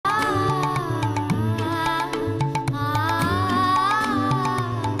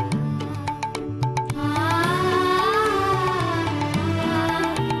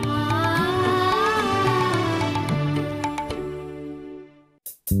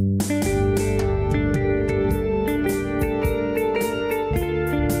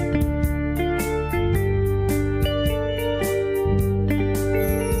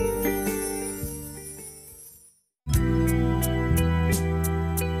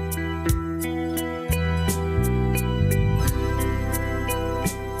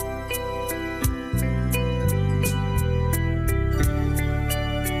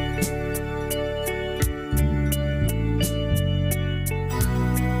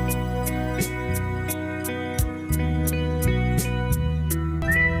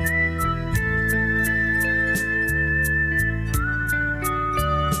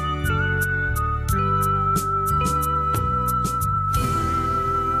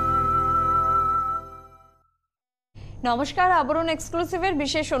নমস্কার, আবরণ এক্সক্লুসিভের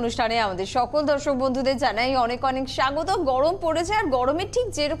বিশেষ অনুষ্ঠানে আমাদের সকল দর্শক বন্ধুদের জানাই অনেক অনেক স্বাগত। গরম পড়েছে আর গরমে ঠিক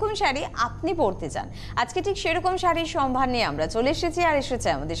যেরকম শাড়ি আপনি পরতে চান, আজকে ঠিক সেরকম শাড়ির সম্ভার নিয়ে আমরা চলে এসেছি। আর এসেছে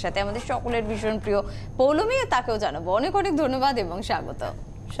আমাদের সাথে আমাদের সকলের ভীষণ প্রিয় পৌলমী, তাকেও জানাবো অনেক অনেক ধন্যবাদ এবং স্বাগত।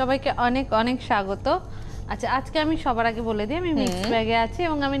 সবাইকে অনেক অনেক স্বাগত। আচ্ছা, আজকে আমি সবার আগে বলে দিই আমি মিক্স ব্যাগে আছি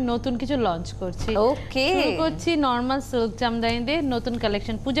এবং আমি নতুন কিছু লঞ্চ করছি। ওকে, শুরু করছি নরমাল সিল্ক জামদানি দিয়ে নতুন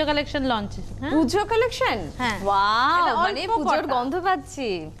কালেকশন, পূজা কালেকশন লঞ্চ। পূজা কালেকশন? হ্যাঁ, ওয়াও, মানে পূজার গন্ধ পাচ্ছি।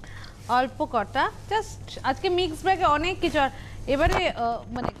 অল্প কটা জাস্ট আজকে মিক্স ব্যাগে অনেক কিছু। আর এবারে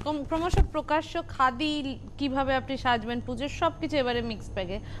মানে ক্রমশ প্রকাশ্য খাদি কিভাবে আপনি সাজবেন পুজোর সবকিছু এবারে মিক্স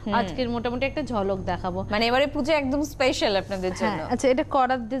ব্যাগে আজকের মোটামুটি একটা ঝলক দেখাবো। মানে এবারে পূজা একদম স্পেশাল আপনাদের জন্য। আচ্ছা, এটা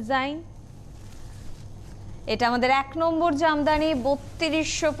করার ডিজাইন, এটা আমাদের 1 নম্বর জামদানি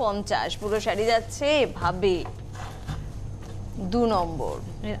 3250, পুরো শাড়ি যাচ্ছে এভাবে। 2 নম্বর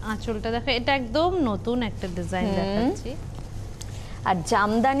এর আঁচলটা দেখো, এটা একদম নতুন একটা ডিজাইন দেখাচ্ছি। আর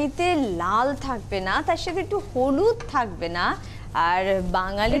জামদানিতে লাল থাকবে না, তার সাথে একটু হলুদ থাকবে না, আর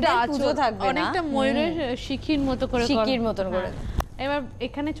বাঙালিদের পুজো থাকবে না, অনেকটা ময়ূরের শিখির মতো করে, শিখির মতন করে। এবার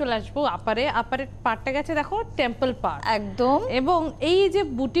এখানে চলে আসবো আপারের পাটটা গেছে দেখো টেম্পল পার্ট একদম। এবং এই যে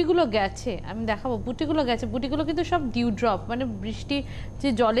বুটিগুলো গেছে আমি দেখাবো, বুটিগুলো কিন্তু সব ডিউ ড্রপ, মানে বৃষ্টি যে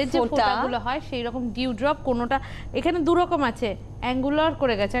জলের যে ফোঁটাগুলো হয় সেই রকম ডিউ ড্রপ। কোনোটা এখানে দু রকম আছে, অ্যাঙ্গুলার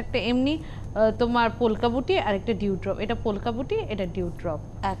করে গেছে, একটা এমনি তোমার পোলকা বুটি আর একটা ডিউ ড্রপ। এটা পোলকা বুটি, এটা ডিউ ড্রপ,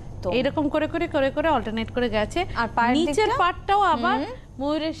 একদম এরকম করে করে করে করে অল্টারনেট করে গেছে। আর নিচের পার্টটাও আবার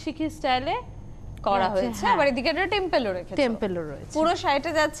ময়ূরের শিখি স্টাইলে করা হয়েছে, আবার এদিকে একটা টেম্পেলও রয়েছে। পুরো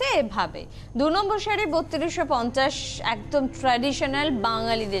শাড়িটা যাচ্ছে এভাবে। 2 নম্বর শাড়ি 3250, একদম ট্র্যাডিশনাল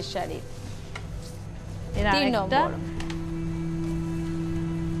বাঙালিদের শাড়ি। 3 নম্বর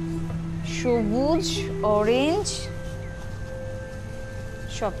সবুজ, অরেঞ্জ,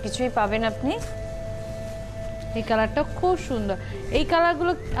 সবকিছুই পাবেন আপনি। এই কালারটা খুব সুন্দর। এই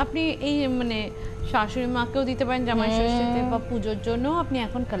কালারগুলো আপনি এই মানে শাশুড়ি মাকেও দিতে পারেন জামাই ষষ্ঠীতে, বা পুজোর জন্য আপনি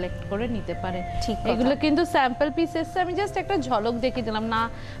এখন কালেক্ট করে নিতে পারেন। এগুলো কিন্তু স্যাম্পল পিস এসছে, আমি জাস্ট একটা ঝলক দেখিয়ে দিলাম না।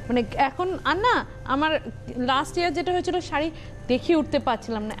 মানে এখন আর না, আমার লাস্ট ইয়ার যেটা হয়েছিল শাড়ি দেখিয়ে উঠতে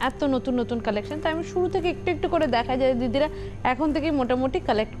পারছিলাম না, এত নতুন নতুন কালেকশন। তাই আমি শুরু থেকে একটু একটু করে দেখা যায় দিদিরা এখন থেকে মোটামুটি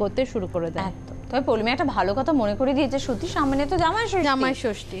কালেক্ট করতে শুরু করে দেয়। তবে পৌলমী একটা ভালো কথা মনে করে দিয়েছে, সত্যি সামনে তো জামাই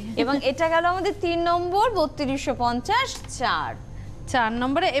ষষ্ঠী। এবং এটা গেল আমাদের 3 নম্বর 3250। 4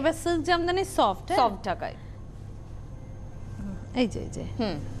 নম্বরে এবার সিল্ক জামদানি সফট ঢাকায়। এই যে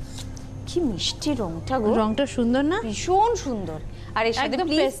কি মিষ্টি রংটা গো, রংটা সুন্দর না? ভীষণ সুন্দর। আর এর সাথে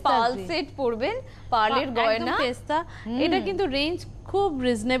প্লিজ পার্ল সেট পরবেন, পার্লের গয়না, পেস্তা। এটা কিন্তু রেঞ্জ খুব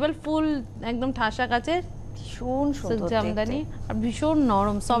রিজনেবল, ফুল একদম ঠাসা কাচের, ভীষণ সুন্দর জামদানি। আর ভীষণ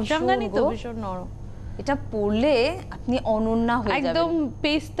নরম, সফট জামদানি তো ভীষণ নরম। এটা পরলে আপনি অনন্যা হয়ে যাবেন। একদম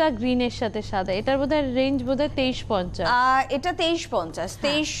পেস্তা গ্রিনের সাথে সাদা। এটার বোধহয় রেঞ্জ বোধহয় 2350। এটা 2350,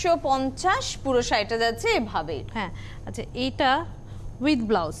 2350 পুরো শাড়িটা যাচ্ছে এভাবে। হ্যাঁ, আচ্ছা এইটা উইথ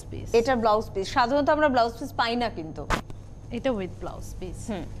ব্লাউজ পিস। এটা ব্লাউজ পিস, সাধারণত আমরা ব্লাউজ পিস পাই না, কিন্তু এটা উইথ ব্লাউজ পিস।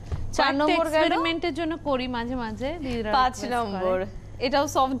 4 নম্বর গেল, এক্সপেরিমেন্টের জন্য করি মাঝে মাঝে। 5 নম্বর এটাও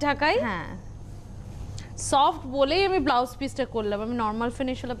সফট ঢাকাই। হ্যাঁ, সফট বলেই আমি ব্লাউজ পিসটা করলাম, আমি নরমাল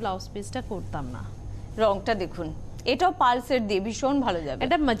ফিনিশ হলে ব্লাউজ পিসটা করতাম না। রংটা দেখুন, এটাও পালসের দিয়ে ভীষণ ভালো যাবে।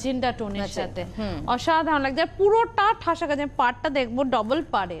 এটা ম্যাজেন্টা টোনের সাথে অসাধারণ লাগছে। পুরোটা ঠাসা কাজ, পাড়টা দেখবো ডবল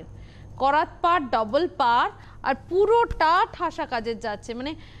পাড়ের, করাত পাড় ডবল পাড়, আর পুরোটা ঠাসা কাজের যাচ্ছে।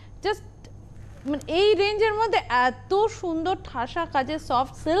 মানে জাস্ট মানে এই রেঞ্জের মধ্যে এত সুন্দর ঠাসা কাজের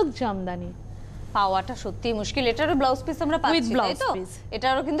সফট সিল্ক জামদানি পাওয়াটা সত্যি মুশকিল। এটারও ব্লাউজ পিস আমরা পাচ্ছি, তাই তো?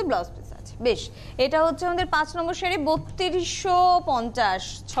 এটারও কিন্তু ব্লাউজ পিস আছে। বেশ, এটা হচ্ছে আমাদের 5 নম্বর শাড়ি 3250।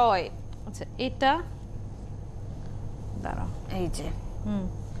 6। আচ্ছা, এটা দাঁড়াও, এই যে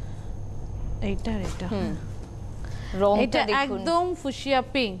এইটা রংটা দেখুন, একদম ফুশিয়া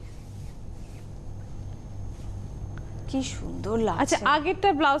পিঙ্ক, কি সুন্দর লাগছে। আচ্ছা, আগেরটা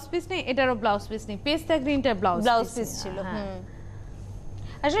ব্লাউজ পিস নেই, এটারও ব্লাউজ পিস নেই, পেস্তা গ্রিনটা ব্লাউজ পিস ছিল।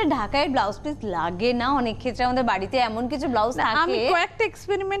 আসলে ঢাকায় ব্লাউজ পিস লাগে না, অনেক ক্ষেত্রে আমাদের বাড়িতে এমন কিছু ব্লাউজ থাকে। আমি কয়েকটা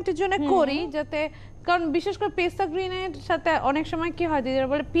এক্সপেরিমেন্টের জন্য করি, যাতে কারণ বিশেষ করে পেস্তা গ্রিনের সাথে অনেক সময় কি হয় দিদিরা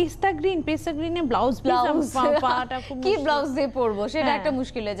বলে পেস্তা গ্রিনে ব্লাউজ পাটা কি ব্লাউজ দিয়ে পরবো সেটা একটা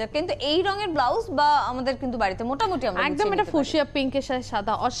মুশকিল হয়ে যায়, কিন্তু এই রঙের ব্লাউজ বা আমাদের কিন্তু বাড়িতে মোটামুটি আমরা একদম এটা ফুসিয়া পিঙ্কের সাথে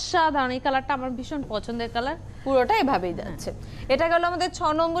সাদা অসাধারণ, এই কালারটা আমার ভীষণ পছন্দের কালার, পুরোটা এভাবেই যাচ্ছে। এটা গেল আমাদের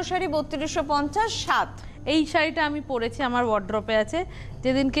 6 নম্বর শাড়ি 3250 7। এই শাড়িটা আমি পরেছি, আমার ওয়ার্ড্রপে আছে,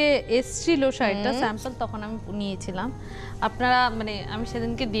 যেদিনকে এসছিল শাড়িটা স্যাম্পল তখন আমি নিয়েছিলাম। আপনারা মানে আমি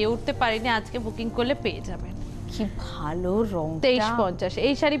সেদিনকে দিয়ে উঠতে পারিনি, আজকে বুকিং করলে পেয়ে যাবেন। কি ভালো রং, 2350।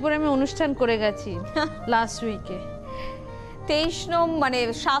 এই শাড়ি পরে আমি অনুষ্ঠান করে গেছি লাস্ট উইকে। 23 নম্বর মানে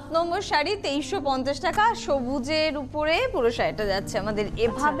 7 নম্বর শাড়ি 2350 টাকা, সবুজের উপরে পুরো শাড়িটা যাচ্ছে আমাদের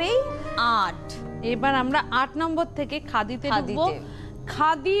এভাবেই 8। এবার আমরা 8 নম্বর থেকে খাদিতে ঢুকবো।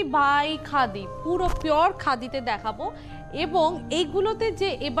 খাদি বাই খাদি, পুরো পিওর খাদিতে দেখাবো, এবং এইগুলোতে যে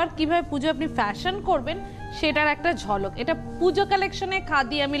এবার কিভাবে পুজো আপনি ফ্যাশন করবেন সেটার একটা ঝলক। এটা পুজো কালেকশনে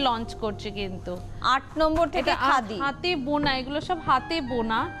খাদি আমি লঞ্চ করছি, কিন্তু 8 নম্বর থেকে খাদি হাতে বোনা, এগুলো সব হাতে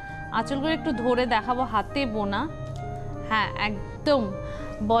বোনা। আঁচলগুলো একটু ধরে দেখাবো, হাতে বোনা। হ্যাঁ একদম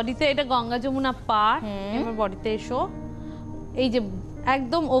বডিতে এটা গঙ্গা যমুনা পার। এবার বডিতে এসো, এই যে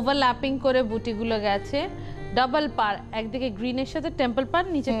একদম ওভারল্যাপিং করে বুটিগুলো গেছে, ডাবল পার, একদিকে গ্রিনের সাথে টেম্পল পার,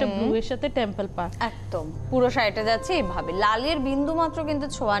 নিচেরটা ব্লু এর সাথে টেম্পল পার। একদম পুরো শাড়িটা যাচ্ছে এইভাবে, লালের বিন্দু মাত্র কিন্তু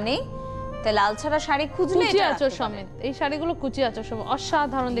ছোঁয়া নেই। তাই লাল ছাড়া শাড়ি খুঁজলে কুচি আঁচল সমেত, এই শাড়িগুলো কুচি আঁচল সমেত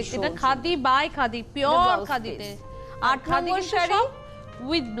অসাধারণ দেখতে। এটা khadi by khadi, pure খাদিতে। 8 number sari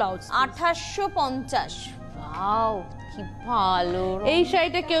with blouse 2850। Wow কি ভালো। এই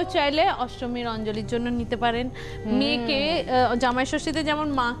শাড়িটা কেউ চাইলে অষ্টমীর অঞ্জলির জন্য নিতে পারেন। মেয়েকে জামাই ষষ্ঠীতে যেমন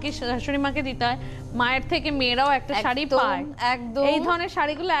মাকে শাশুড়ি মাকে দিতে হয়, মায়ের থেকে মেয়েরাও একটা শাড়ি পায়। একদম এই ধরনের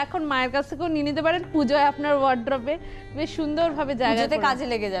শাড়িগুলো এখন মায়ের কাছ থেকেও নিয়ে নিতে পারেন, পুজোয় আপনার ওয়ার্ড্রবে বেশ সুন্দরভাবে জায়গাতে কাজে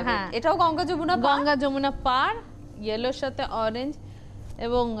লেগে যাবে। এটাও গঙ্গা যমুনা পার, ইয়েলোর সাথে অরেঞ্জ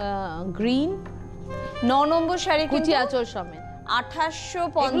এবং গ্রিন। 9 নম্বর শাড়ি কুচি আঁচল সমেত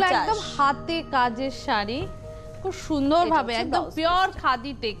 2850। একদম হাতে কাজের শাড়ি, খুব সুন্দর ভাবে একদম পিওর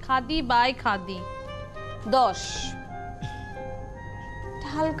খাদিতে, খাদি বাই খাদি। 10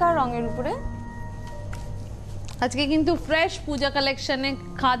 হালকা রঙের উপরে। আজকে কিন্তু ফ্রেশ পূজা কালেকশনে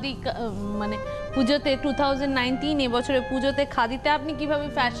খাদি, মানে পুজোতে 2019 এবছরে পুজোতে খাদিতে আপনি কিভাবে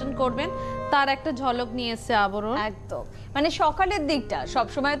ফ্যাশন করবেন তার একটা ঝলক নিয়ে এসেছে আবরণ। একদম মানে সকালের দিকটা সব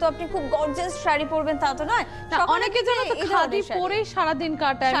সময় তো আপনি খুব গর্জিয়াস শাড়ি পরবেন তা তো নয়, অনেকে জানো তো খাদি পরেই সারা দিন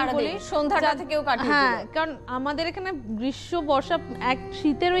কাটায়, আমি বলি সন্ধ্যাটা থেকেও কাটিয়ে। হ্যাঁ, কারণ আমাদের এখানে গ্রীষ্ম বর্ষা এক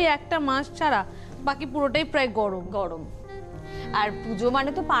শীতের ওই একটা মাস ছাড়া বাকি পুরোটাই প্রায় গরম গরম। আর পুজো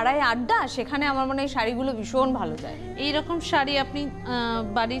মানে তো পাড়ায় আড্ডা, সেখানে আমার মনে হয় শাড়িগুলো ভীষণ ভালো যায়। এইরকম শাড়ি আপনি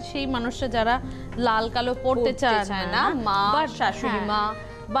বাড়ির সেই মানুষরা যারা লাল কালো পরতে চায় না, মা বা শাশুড়ি মা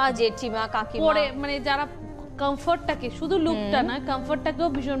বা জেঠিমা কাকিমা পরে, মানে যারা কমফর্টটাকে, শুধু লুকটা না কমফর্টটাকেও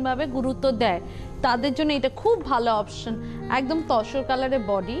ভীষণভাবে গুরুত্ব দেয়, তাদের জন্য এটা খুব ভালো অপশন। একদম তসর কালারের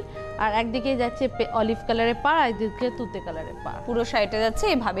বডি, আর একদিকে যাচ্ছে অলিভ কালারের পা, আর একদিকে তুতে কালারের পা, পুরো শাড়িটা যাচ্ছে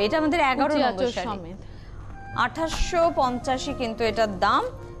এভাবে। এটা আমাদের 11 নম্বর শাড়ি 2850 কিন্তু এটার দাম।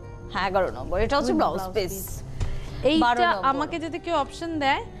 হ্যাঁ 11 নম্বর, এটা হচ্ছে ব্লাউজ পিস। এইটা আমাকে যদি কেউ অপশন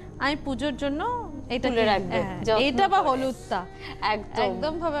দেয় আমি পুজোর জন্য এটা তুলে রাখবো, এটা বা হলুদটা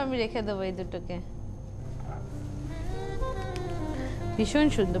একদম ভাবে আমি রেখে দেবো এই দুটোকে। ভীষণ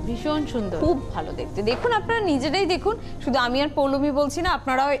সুন্দর, ভীষণ সুন্দর, খুব ভালো দেখতে। দেখুন আপনারা নিজেরাই দেখুন, শুধু আমি আর পৌলমি বলছি না,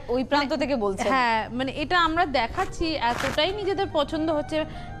 আপনারা ওই প্রান্ত থেকে বলছেন। হ্যাঁ মানে এটা আমরা দেখাচ্ছি, এতটাই নিজেদের পছন্দ হচ্ছে।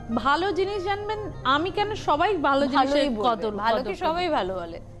 ভালো জিনিস জানবেন, আমি কেন, সবাই ভালো জিনিসের কদর, ভালো কি সবাই ভালো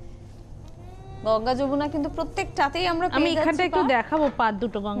বলে। গঙ্গা যমুনা কিন্তু প্রত্যেকটাতেই আমরা আমি এখানটা একটু দেখাবো পার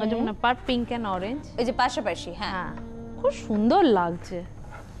দুটো, গঙ্গা যমুনা পার, পিঙ্ক এন্ড অরেঞ্জ, এই যে পাশাপাশি। হ্যাঁ খুব সুন্দর লাগছে।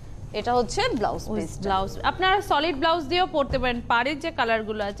 এটা হচ্ছে ব্লাউজ পিস। ব্লাউজ আপনারা সলিড ব্লাউজ দিয়েও পরতে পারেন, পাড়ের যে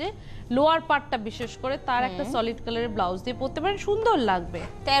কালারগুলো আছে লোয়ার পার্টটা বিশেষ করে তার একটা সলিড কালারের ব্লাউজ দিয়ে পরতে পারেন, সুন্দর লাগবে।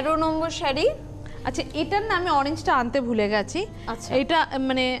 13 নম্বর শাড়ি। আচ্ছা এটার না আমি অরেঞ্জটা আনতে ভুলে গেছি। এটা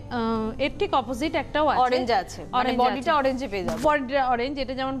মানে এর ঠিক অপোজিট একটাও আছে, অরেঞ্জ আছে, মানে বডিটা অরেঞ্জে পেয়ে যাবে। বডিটা অরেঞ্জ,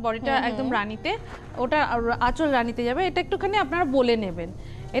 এটা যেমন বডিটা একদম রানীতে, ওটা আঁচল রানীতে যাবে। এটা একটুখানি আপনারা বলে নেবেন।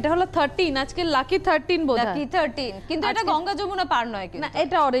 এটা হলো 13, আজকে লাকি 13 বোধহয়, লাকি 13, কিন্তু এটা গঙ্গা যমুনা পার নয় কিন্তু, না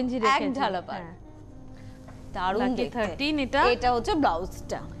এটা অরেঞ্জই রেখেছে, এক ঝালা পার। দারুণ দেখতে। 13 এটা হচ্ছে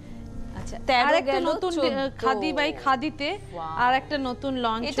ব্লাউজটা। আচ্ছা আর একটা নতুন খাদি বাই খাদিতে আর একটা নতুন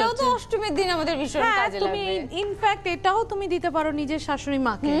লঞ্চ হচ্ছে, এটাও তো অষ্টমীর দিন আমাদের ভীষণ কাজে লাগবে। তুমি ইনফ্যাক্ট এটাও তুমি দিতে পারো নিজের শাশুড়ি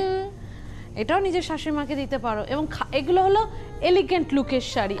মাকে, এটাও নিজের শাশুড়ি মাকে দিতে পারো। এবং এগুলো হলো এলিগেন্ট লুকের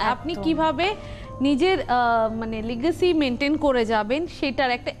শাড়ি, আপনি কিভাবে নিজের মানে লিগেসি মেনটেন করে যাবেন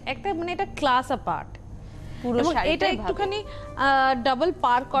সেটার একটা মানে এটা ক্লাস অ্যাপার্ট। এবং এটা একটুখানি ডাবল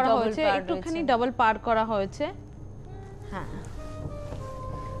পার করা হয়েছে, একটুখানি ডাবল পার করা হয়েছে। হ্যাঁ,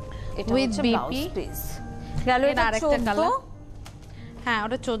 এটা হচ্ছে ব্লাউজ পিস। গেল এটা আরেকটা কালার। হ্যাঁ,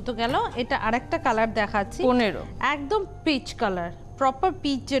 ওটা 14 গেল। এটা আরেকটা কালার দেখাচ্ছি, 15, একদম পিচ কালার, প্রপার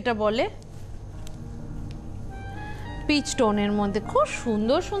পিচ যেটা বলে, পিচ টোনের মধ্যে খুব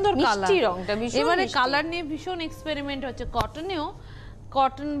সুন্দর সুন্দর কালার। মিষ্টি রংটা ভীষণ। এবারে কালার নিয়ে ভীষণ এক্সপেরিমেন্ট হচ্ছে কটনেও,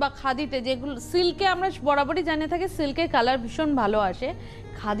 কটন বা খাদিতে, যেগুলো সিল্কে আমরা বরাবরই জানিয়ে থাকি সিল্কের কালার ভীষণ ভালো আসে,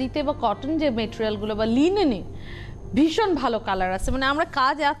 খাদিতে বা কটন যে মেটেরিয়ালগুলো বা লিনেনে ভীষণ ভালো কালার আছে। মানে আমরা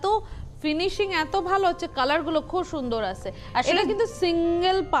কাজ এত ফিনিশিং এত ভালো হচ্ছে, কালারগুলো খুব সুন্দর আছে। আর এটা কিন্তু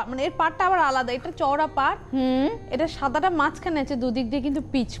সিঙ্গেল পার, মানে এর পার্টটা আবার আলাদা, এটা চওড়া পার, এটা সাদাটা মাঝখানে আছে, দুদিক দিয়ে কিন্তু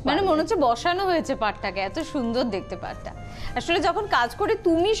পিচ, মানে মনে হচ্ছে বসানো হয়েছে পাটটাকে, এত সুন্দর দেখতে পাটটা। আসলে যখন কাজ করে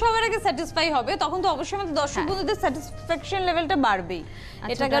তুমি সবার আগে স্যাটিসফাই হবে, তখন তো অবশ্যই আমাদের দর্শক বন্ধুদের স্যাটিসফ্যাকশন লেভেলটা বাড়বেই।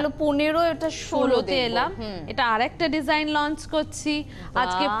 এটা গেল 15, এটা 16তে এলাম। এটা আরেকটা ডিজাইন লঞ্চ করছি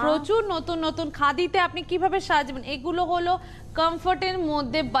আজকে, প্রচুর নতুন নতুন খাদিতে আপনি কিভাবে সাজবেন। এগুলো হলো কমফোর্টের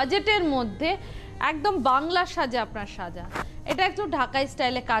মধ্যে, বাজেটের মধ্যে, একদম বাংলা সাজে আপনার সাজা। এটা একটু ঢাকাই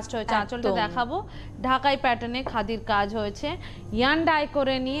স্টাইলে কাজটা হয়েছে, আঁচলটা দেখাবো, ঢাকাই প্যাটার্নে খাদির কাজ হয়েছে, ইয়ান ডাই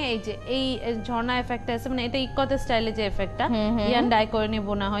করে নিয়ে এই যে এই ঝর্ণা এফেক্টটা আছে, মানে এটা ইকোতে স্টাইলে যে এফেক্টটা, ইয়ান ডাই করে নিয়ে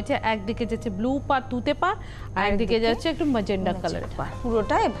বোনা হয়েছে। একদিকে যাচ্ছে ব্লু পার, তুতে পার, আর একদিকে যাচ্ছে একটু ম্যাজেন্ডা কালার পার,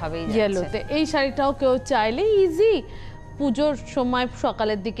 পুরোটা এভাবেই ইয়েলোতে। এই শাড়িটাও কেউ চাইলে ইজি পুজোর সময়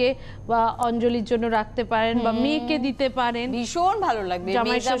সকালের দিকে বা অঞ্জলির জন্য রাখতে পারেন, বা মেয়েকে দিতে পারেন, ভীষণ ভালো লাগবে।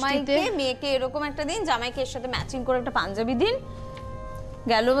 জামাইকে, মেয়েকে এরকম একটা দিন, জামাইকে এর সাথে ম্যাচিং করে একটা পাঞ্জাবি দিন।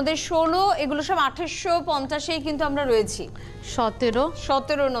 গেল আমাদের 16, এগুলো সব 2850 কিন্তু আমরা রয়েছি।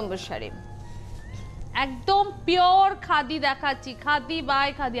 17 নম্বর শাড়ি একদম পিওর খাদি দেখাচ্ছি, খাদি বাই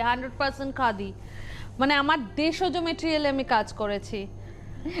খাদি, 100% খাদি। মানে আমার দেশজ মেটেরিয়ালে আমি কাজ করেছি।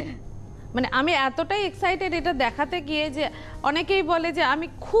 মানে আমি এতটাই এক্সাইটেড এটা দেখাতে গিয়ে, যে অনেকেই বলে যে আমি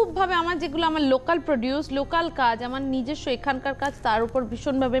খুবভাবে আমার যেগুলো আমার লোকাল প্রডিউস, লোকাল কাজ, আমার নিজস্ব এখানকার কাজ, তার উপর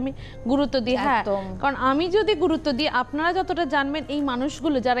ভীষণভাবে আমি গুরুত্ব দিই। হ্যাঁ, কারণ আমি যদি গুরুত্ব দিই, আপনারা যতটা জানবেন এই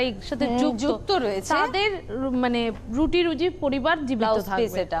মানুষগুলো যারা এর সাথে যুক্ত রয়েছে, তাদের মানে রুটি রুজি পরিবার জীবিত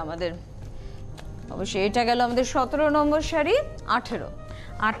থাকবে। এটা আমাদের অবশ্যই। এটা গেল আমাদের 17 নম্বর শাড়ি।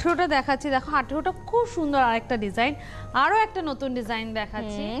 18টা দেখাচ্ছি, দেখো 18টা খুব সুন্দর আরেকটা ডিজাইন, আরো একটা নতুন ডিজাইন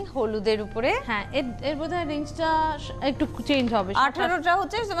দেখাচ্ছি হলুদের উপরে। হ্যাঁ, এর বোধহয় রেঞ্জটা একটু চেঞ্জ হবে। 18টা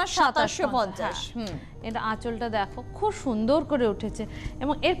হচ্ছে তোমার 2750। এটা আঁচলটা দেখো খুব সুন্দর করে উঠেছে,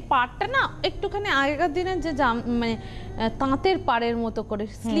 এবং এর পাড়টা না একটুখানি আগেকার দিনের যে মানে তাঁতের পাড়ের মতো করে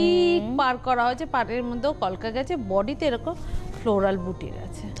স্লিক পার করা হয়েছে, পাড়ের মধ্যেও কলকা গেছে, বডিতে এরকম ফ্লোরাল বুটির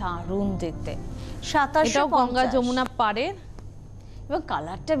আছে, দারুণ দেখতে। 2750, গঙ্গা যমুনা পাড়ের, এবং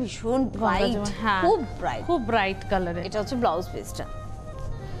কালারটা ভীষণ ব্রাইট, খুব ব্রাইট কালারে। এটা হচ্ছে ব্লাউজ পিসটা।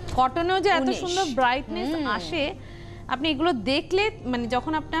 কটনেও যে এত সুন্দর ব্রাইটনেস আসে, আপনি এগুলো দেখলে, মানে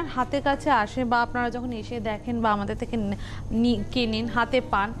যখন আপনার হাতের কাছে আসে, বা আপনারা যখন এসে দেখেন বা আমাদের থেকে কেনেন, হাতে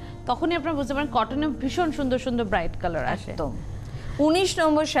পান, তখনই আপনারা বুঝতে পারেন কটনে ভীষণ সুন্দর সুন্দর ব্রাইট কালার আসে। 19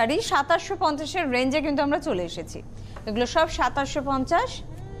 নম্বর শাড়ি 2750 এর রেঞ্জে কিন্তু আমরা চলে এসেছি। এগুলো সব 2750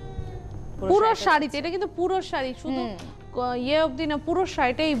 পুরো শাড়িতে। এটা কিন্তু পুরো শাড়ি, শুধু ইয়ে অবধি না, পুরো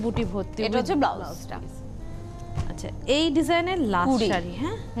শাড়িটাই বুটি ভর্তি। এটা হচ্ছে ব্লাউজটা। আচ্ছা, এই ডিজাইনের লাস্ট শাড়ি।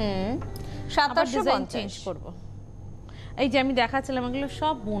 হ্যাঁ, 2750 চেঞ্জ করব। এই যে আমি দেখাচ্ছিলাম, এগুলো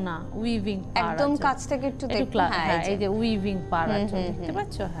সব বোনা, উইভিং পার, একদম কাছ থেকে একটু দেখুন। হ্যাঁ, এই যে উইভিং পার আছে, দেখতে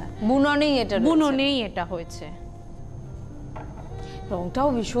পাচ্ছ? হ্যাঁ, বুনো নেই এটা হয়েছে। রংটাও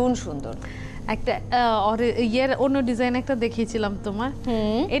ভীষণ সুন্দর। একটা ইয়ের অন্য ডিজাইন একটা দেখিয়েছিলাম তোমার,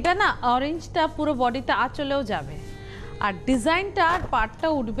 এটা না অরেঞ্জটা পুরো বডিতে আঁচলেও যাবে, আর ডিজাইনটা আর পার্টটা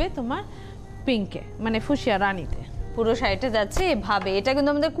উঠবে তোমার পিঙ্কে, মানে ফুসিয়া রানীতে। পুরো শাড়িটা যাচ্ছে এভাবে। এটা কিন্তু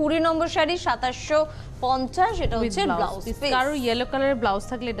আমাদের 20 নম্বর শাড়ি 2750। এটা হচ্ছে ব্লাউজ পিস। কারো ইয়েলো কালারের ব্লাউজ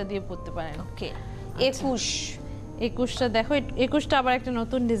থাকলে এটা দিয়ে পরতে পারেন। ওকে, 21টা দেখো, 21টা আবার একটা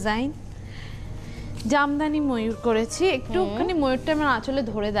নতুন ডিজাইন, জামদানি ময়ূর করেছি। একটুখানি ময়ূরটা আমার আঁচলে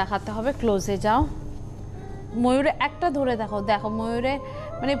ধরে দেখাতে হবে, ক্লোজে যাও। ময়ূরে একটা ধরে দেখো ময়ূরে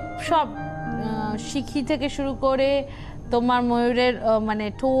মানে সব শিখি থেকে শুরু করে তোমার ময়ূরের মানে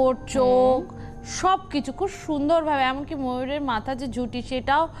ঠোঁট, চোখ, সবকিছু খুব সুন্দরভাবে, এমনকি ময়ূরের মাথা যে ঝুঁটি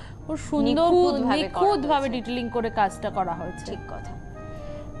সেটাও খুব সুন্দর নিখুঁতভাবে ডিটেলিং করে কাজটা করা হয়েছে। ঠিক কথা।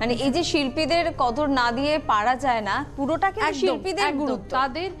 মানে এই যে শিল্পীদের কদর না দিয়ে পারা যায় না, পুরোটা কিন্তু শিল্পীদের গুরুত্ব,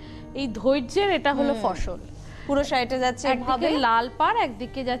 তাদের এই ধৈর্যের এটা হলো ফসল। পুরো শাড়িটা যাচ্ছে এভাবে লাল পার,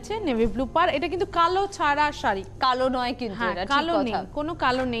 একদিকে যাচ্ছে নেভি ব্লু পার। এটা কিন্তু কালো ছাড়া শাড়ি, কালো নয় কিন্তু, এটা কালো নেই, কোনো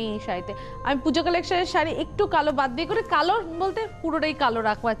কালো নেই এই শাড়িতে। আমি পূজা কালেকশনের শাড়ি একটু কালো বাদ দিয়ে করে, কালো বলতে পুরোটাই কালো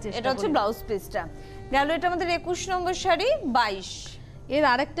রাখবার চেষ্টা। এটা হচ্ছে ব্লাউজ পিসটা গেল। এটা আমাদের 21 নম্বর শাড়ি 22। এর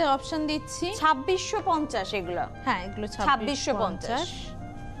আরেকটা অপশন দিচ্ছি 2650 এগুলো। হ্যাঁ এগুলো 2650।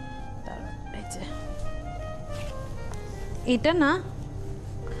 এটা না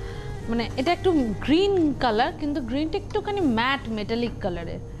মানে এটা একটু গ্রিন কালার, কিন্তু গ্রিনটা একটুখানি ম্যাট মেটালিক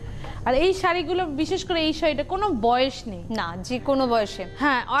কালারের। আর এই শাড়িগুলো বিশেষ করে এই শাড়িটা কোনো বয়স নেই, না যে কোনো বয়সে।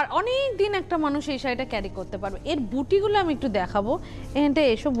 হ্যাঁ, আর অনেক দিন একটা মানুষ এই শাড়িটা ক্যারি করতে পারবে। এর বুটিগুলো আমি একটু দেখাবো, এখানটা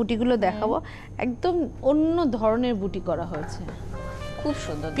এসব বুটিগুলো দেখাবো। একদম অন্য ধরনের বুটি করা হয়েছে, খুব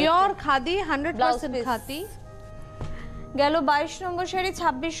সুন্দর, পিওর খাদি, 100% খাদি। গেল 22 নম্বর শাড়ি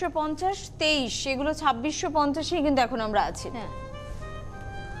 2650, 23 এগুলো 2650 কিন্তু এখন আমরা আছি। হ্যাঁ,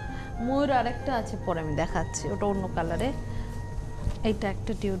 ময়ূর আরেকটা আছে, পরে আমি দেখাচ্ছি, ওটা অন্য কালারে। এইটা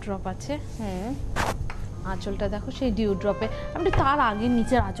একটা ডিউ ড্রপ আছে। আঁচলটা দেখো সেই ডিউ ড্রপে। আমি তার আগে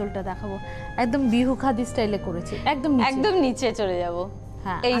নিচের আঁচলটা দেখাবো, একদম বিহু খাদি স্টাইলে করেছি, একদম নিচে চলে যাব।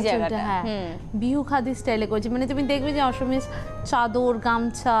 হ্যাঁ এই জায়গাটা, হ্যাঁ বিহু খাদি স্টাইলে করেছি। মানে তুমি দেখবে যে অসমীয়া চাদর,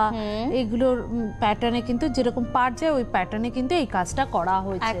 গামছা এগুলোর প্যাটার্নে কিন্তু যেরকম পাট যায় ওই প্যাটার্নে কিন্তু এই কাজটা করা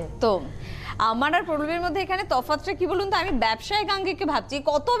হয়েছে। একদম। আমার আর পৌলমীর মধ্যে এখানে তফাৎটা কি বলুন তো, আমি ব্যবসায়িক আঙ্গিকে ভাবছি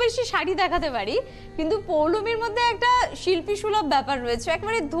কত বেশি শাড়ি দেখাতে পারি, কিন্তু পৌলমীর মধ্যে একটা শিল্পী সুলভ ব্যাপার রয়েছে,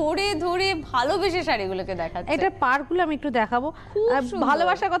 একেবারে ধরে ধরে ভালোবেসে শাড়িগুলোকে দেখাচ্ছে। এটা পাড়গুলো আমি একটু দেখাবো,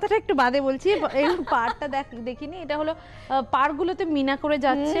 ভালোবাসার কথাটা একটু বাদে বলছি। এই পাড়টা দেখিনি, এটা হলো পাড়গুলোতে মিনা করে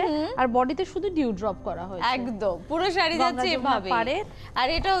যাচ্ছে আর বডিতে শুধু ডিউ ড্রপ করা হয়েছে। একদম পুরো শাড়ি যাচ্ছে এভাবে। আর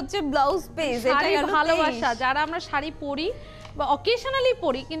এটা হচ্ছে ব্লাউজ পিস। এটা ভালোবাসা, যারা আমরা শাড়ি পরি বা অকেশনালি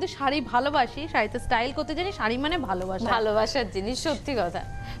পরি কিন্তু শাড়ি ভালোবাসি, শাড়িতে স্টাইল করতে জানি, শাড়ি মানে ভালোবাসা, ভালোবাসার জিনিস, সত্যি কথা।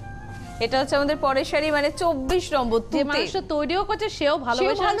 এটা হচ্ছে আমাদের পরের শাড়ি, মানে 24 নম্বর। যে মানুষটা তৈরিও করছে সেও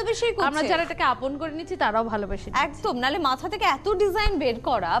ভালোবাসে, আমরা যারা এটাকে আপন করে নিচ্ছি তারাও ভালোবাসে। একদম, নালে মাথা থেকে এত ডিজাইন বের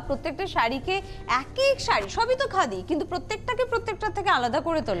করা, প্রত্যেকটা শাড়িকে এক এক শাড়ি সবই তো খাদি, কিন্তু প্রত্যেকটাকে প্রত্যেকটা থেকে আলাদা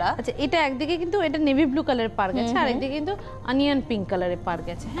করে তোলা। আচ্ছা, এটা একদিকে কিন্তু এটা নেভি ব্লু কালারের পার গেছে, আর একদিকে কিন্তু অনিয়ন পিঙ্ক কালারের পার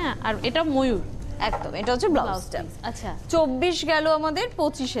গেছে। হ্যাঁ, আর এটা ময়ূর। একদম, এটা হচ্ছে ব্লাউজটা। আচ্ছা, 24 গেল আমাদের,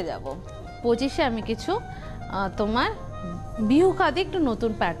 25-এ যাব। 25-এ আমি কিছু তোমার বিহু খাদি একটু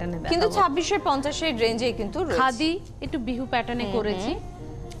নতুন প্যাটার্নে দেখাবো, কিন্তু 2650 এর রেঞ্জে কিন্তু খাদি একটু বিহু প্যাটার্নে করেছি।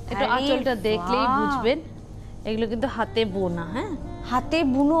 একটু আঁচলটা দেখলেই বুঝবেন এগুলো কিন্তু হাতে বোনা। হ্যাঁ, হাতে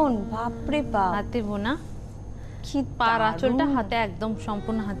বুনন, বাপরে বাপ, হাতে বোনা। কি পার আঁচলটা হাতে, একদম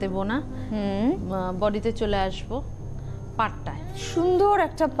সম্পূর্ণ হাতে বোনা। বডিতে চলে আসবো পাড়টায়, সুন্দর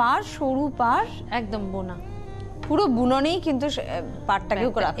একটা পাড়, সরু পাড়, একদম বোনা, পুরো বুননেই কিন্তু পাড়টাকে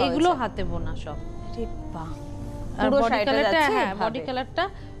করা হয়েছে। এগুলো হাতে বোনা সব। আরে বাহ, আর বডি কালারটা, হ্যাঁ বডি কালারটা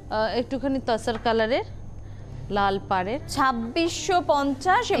একটুখানি তসর কালারের, লাল পাড়ের।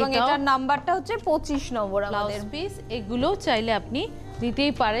 2650 এবং এটার নাম্বারটা হচ্ছে 25 নম্বর আমাদের পিস। এগুলো চাইলে আপনি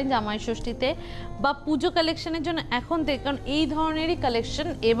দিতেই পারেন জামাই ষষ্ঠীতে বা পুজো কালেকশনের জন্য এখন থেকে, কারণ এই ধরনেরই কালেকশন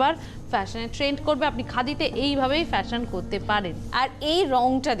এবার ফ্যাশনে ট্রেন্ড করবে। আপনি খাদিতে এইভাবেই ফ্যাশন করতে পারেন। আর এই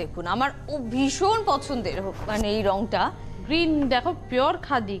রংটা দেখুন, আমার ভীষণ পছন্দের, মানে এই রংটা গ্রিন, দেখো পিওর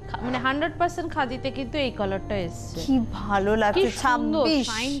খাদি, মানে 100% খাদিতে কিন্তু এই কালারটা এসেছে। কি ভালো লাগছে, 26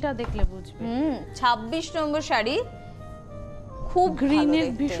 শাইনটা দেখলে বুঝবে। 26 নম্বর শাড়ি, খুব গ্রিনের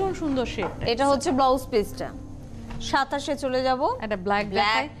ভীষণ সুন্দর শেড। এটা হচ্ছে ব্লাউজ পিসটা। 27-এ চলে যাব। এটা ব্ল্যাক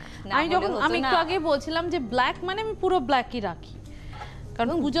দেখাই। আমি একটু আগে বলছিলাম যে ব্ল্যাক মানে আমি পুরো ব্ল্যাকই রাখি,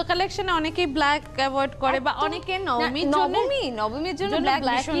 কারণ পুজো কালেকশনে অনেকেই ব্ল্যাক অ্যাভয়েড করে, বা অনেকে নবমীর জন্য ব্ল্যাক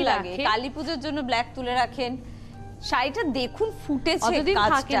ভীষণ লাগে, কালী পূজার জন্য ব্ল্যাক তুলে রাখেন। শাড়িটা দেখুন ফুটেছে, অতদিন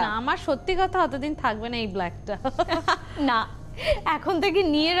থাকে না, আমার সত্যি কথা অতদিন থাকবে না এই ব্ল্যাকটা। না, এখন থেকে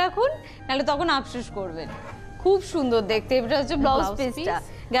নিয়ে রাখুন, নাহলে তখন আফসোস করবেন। খুব সুন্দর দেখতে। এটা হচ্ছে ব্লাউজ পিসটা।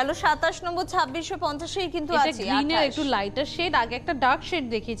 গেল 27 নম্বর, 2650-এই কিন্তু আছে। গ্রিনের একটু লাইটার শেড, আগে একটা ডার্ক শেড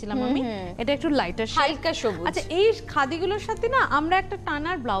দেখিয়েছিলাম আমি, এটা একটু লাইটার শেড, হালকা সবুজ। আচ্ছা, এই খাদিগুলোর সাথে না আমরা একটা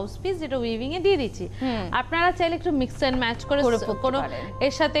টানার ব্লাউজ পিস যেটা উইভিং এ দিয়ে দিচ্ছি, আপনারা চাইলে একটু মিক্স এন্ড ম্যাচ করে কোনো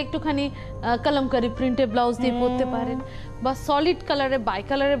এর সাথে একটুখানি কলমকারি প্রিন্টের ব্লাউজ দিয়ে পরতে পারেন, বা সলিড কালারের বাই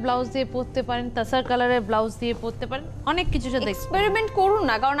কালারের ব্লাউজ দিয়ে পরতে পারেন, তাসার কালারের ব্লাউজ দিয়ে পরতে পারেন, অনেক কিছুর সাথে এক্সপেরিমেন্ট করুন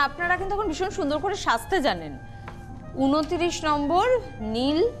না, কারণ আপনারা কিন্তু এখন ভীষণ সুন্দর করে সাজতে জানেন। 29 নম্বর,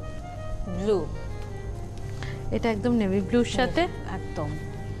 নীল ব্লু। এটা একদম নেভি ব্লুর সাথে, একদম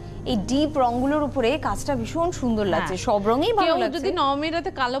এই ডিপ রংগুলোর উপরে কাজটা ভীষণ সুন্দর লাগছে। সব রঙই ভালো লাগছে। যদি নবমীর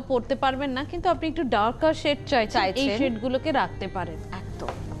রাতে কালো পরতে পারবেন না, কিন্তু আপনি একটু ডার্কার শেড চাইছেন, এই শেডগুলোকে রাখতে পারেন।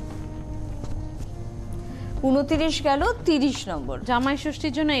 একদম। 29 গেল, 30 নম্বর। জামাই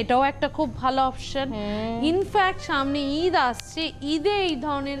ষষ্ঠীর জন্য এটাও একটা খুব ভালো অপশন। ইনফ্যাক্ট সামনে ঈদ আসছে, ঈদে এই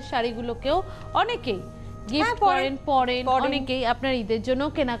ধরনের শাড়িগুলোকেও অনেকেই গিফট পরেন, অনেকেই আপনার ঈদের জন্য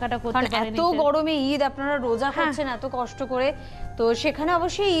কেনাকাটা করতে পারেন। এত গরমে ঈদ, আপনারা রোজা করছেন এত কষ্ট করে, তো সেখানে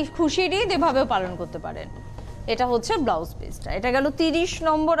অবশ্যই খুশির ঈদ এভাবেও পালন করতে পারেন। এটা হচ্ছে ব্লাউজ পিসটা। এটা গেল 30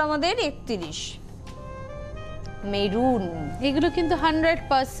 নম্বর আমাদের। 31 মেরুন, এগুলো কিন্তু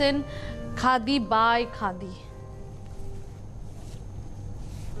 100% খাদি বাই খাদি।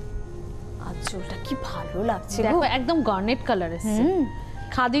 আঁচলটা কি ভালো লাগছে দেখো একদম গার্নেট কালার এসেছে,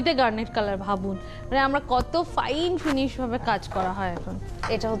 খাদিতে গার্নেট কালার, ভাবুন মানে আমরা কত ফাইন ফিনিশ ভাবে কাজ করা হয় এখন।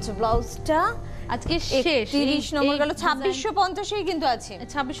 এটা হচ্ছে ব্লাউজটা, আজকে শেষ 30 নম্বর গেল। 2650 কিন্তু আছে,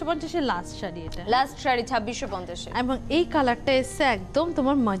 2650 এর লাস্ট শাড়ি এটা, লাস্ট শাড়ি 2650। এবং এই কালারটা এসছে একদম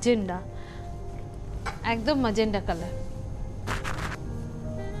তোমার ম্যাজেন্ডা, একদম ম্যাজেন্ডা কালার।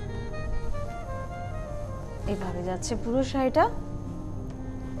 এইভাবে যাচ্ছে পুরো শাড়িটা,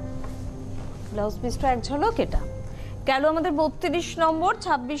 ব্লাউজ পিসটা এক ঝলক। এটা গেল আমাদের 32 নম্বর,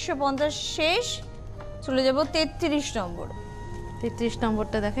 2650 শেষ। চলে যাব 33 নম্বর। 33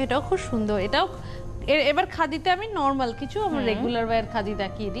 নম্বরটা দেখো, এটাও খুব সুন্দর। এটাও এবার খাদিতে আমি নরমাল কিছু আমার রেগুলার ওয়্যার খাদি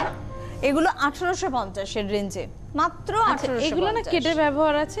দেখিয়ে দিই। এগুলো 1850 এর রেঞ্জে, মাত্র 1850। এগুলো না কেটে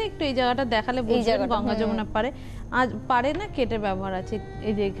ব্যবহার আছে, একটু এই জায়গাটা দেখালে বুঝবেন গঙ্গা যমুনা পারে, আজ পারে না কেটে ব্যবহার আছে,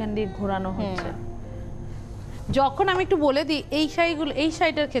 এই যে এখান দিয়ে ঘোরানো হচ্ছে। যখন আমি একটু বলে দিই এই শাড়িগুলো, এই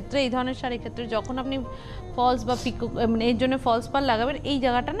শাড়িটার ক্ষেত্রে, এই ধরনের শাড়ির ক্ষেত্রে যখন আপনি ফলস বা পিকো মানে এর জন্য ফলস পার লাগাবেন, এই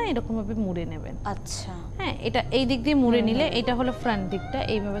জায়গাটা না এরকম ভাবে মুড়ে নেবেন। আচ্ছা, হ্যাঁ, এটা এই দিক দিয়ে মুড়ে নিলে, এটা হলো ফ্রন্ট দিকটা,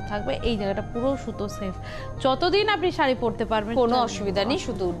 এইভাবে থাকবে, এই জায়গাটা পুরো সুতো সেফ, যতদিন আপনি শাড়ি পরতে পারবেন কোনো অসুবিধা নেই,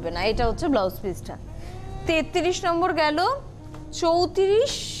 সুতো উঠবে না। এটা হচ্ছে ব্লাউজ পিসটা। 33 নম্বর গেল।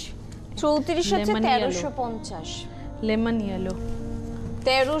 34 হচ্ছে 1350, লেমন ইয়েলো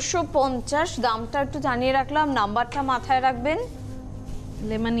 1350। দামটা একটু জানিয়ে রাখলাম, নাম্বারটা মাথায় রাখবেন।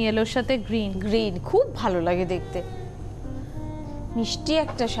 লেমন ইয়েলোর সাথে গ্রিন, গ্রিন খুব ভালো লাগে দেখতে, মিষ্টি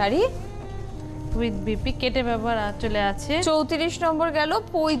একটা শাড়ি উইথ বিপি কেটে ব্যবহার চলে আছে। 34 নম্বর গেল।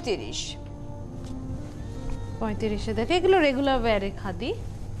 35 দেখে এগুলো রেগুলার ওয়্যারে খাদি।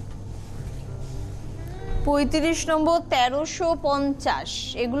 35 নম্বর 1350,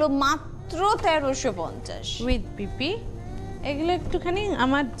 এগুলো মাত্র 1350 উইথ বিপি। এগুলো একটুখানি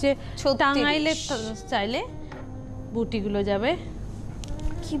আমার যে টাঙ্গাইলের স্টাইলে বুটিগুলো যাবে,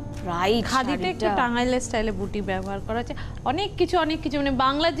 কি ব্রাইট খাদিতে একটু টাঙ্গাইলের স্টাইলে বুটি ব্যবহার করা আছে। অনেক কিছু মানে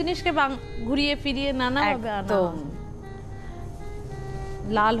বাংলা জিনিসকে ঘুরিয়ে ফিরিয়ে নানাভাবে আনা।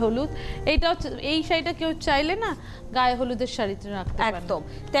 লাল হলুদ, এইটাও এই শাড়িটা কেউ চাইলে না গায়ে হলুদের শাড়িতে রাখতে পারে। একদম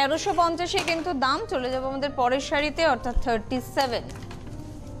 1350 এ কিন্তু দাম। চলে যাব আমাদের পরের শাড়িতে, অর্থাৎ 37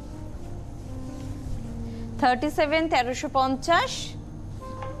 1350।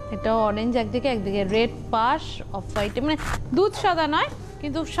 এটাও অরেঞ্জ একদিকে, একদিকে রেড পাশ অফ হোয়াইট, মানে দুধ সাদা নয়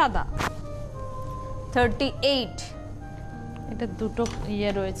কিন্তু সাদা। 38, এটা দুটো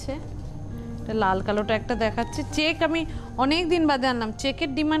ইয়ে রয়েছে, এটা লাল কালোটা একটা দেখাচ্ছে। চেক আমি অনেক দিন বাদে আনলাম,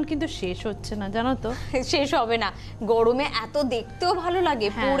 চেকের ডিমান্ড কিন্তু শেষ হচ্ছে না জানো তো। শেষ হবে না, গরমে এত দেখতেও ভালো লাগে,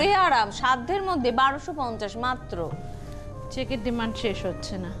 পরে আরাম, সাধ্যের মধ্যে। 1250 মাত্র, চেকের ডিমান্ড শেষ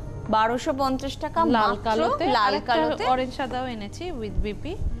হচ্ছে না। 1250 টাকা লাল কালোতে, লাল কালোতে অরেঞ্জ সাদাও এনেছি উইথ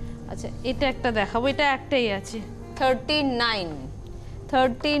বিপি। আচ্ছা, এটা একটা দেখাবো, এটা একটাই আছে। 39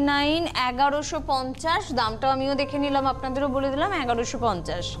 1150। দামটা আমিও দেখে নিলাম, আপনাদেরও বলে দিলাম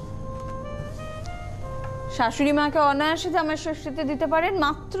 1150। শাশুড়ি মাকে অনায়াসে জামাই ষষ্ঠীতে দিতে পারেন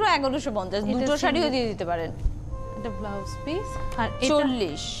মাত্র 1150, দুটো শাড়িও দিয়ে দিতে পারেন। এটা ব্লাউজ পিস। আর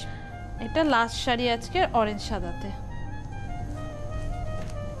 40, এটা লাস্ট শাড়ি আজকে অরেঞ্জ সাদাতে।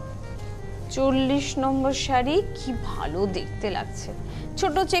 40 নম্বর শাড়ি, কি ভালো দেখতে লাগছে,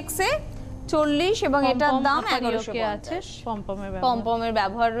 ছোট চেকসে 40, এবং এটার দাম 1150। পমপমের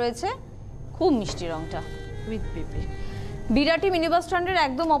ব্যবহার রয়েছে, খুব মিষ্টি রংটা with BP. Birati mini bus স্ট্যান্ডের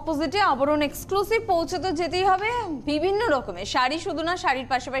একদম অপোজিটে আবরণ এক্সক্লুসিভ। পৌঁছে তো যেতেই হবে। বিভিন্ন রকমের শাড়ি, শুধু না শাড়ির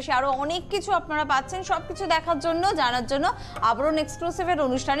পাশাপাশি আরো অনেক কিছু আপনারা পাচ্ছেন। সবকিছু দেখার জন্য, জানার জন্য আবরণ এক্সক্লুসিভের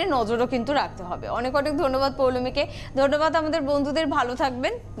অনুষ্ঠানে নজরও কিন্তু রাখতে হবে। অনেক অনেক ধন্যবাদ পৌলমীকে, ধন্যবাদ আমাদের বন্ধুদের। ভালো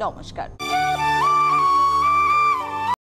থাকবেন, নমস্কার।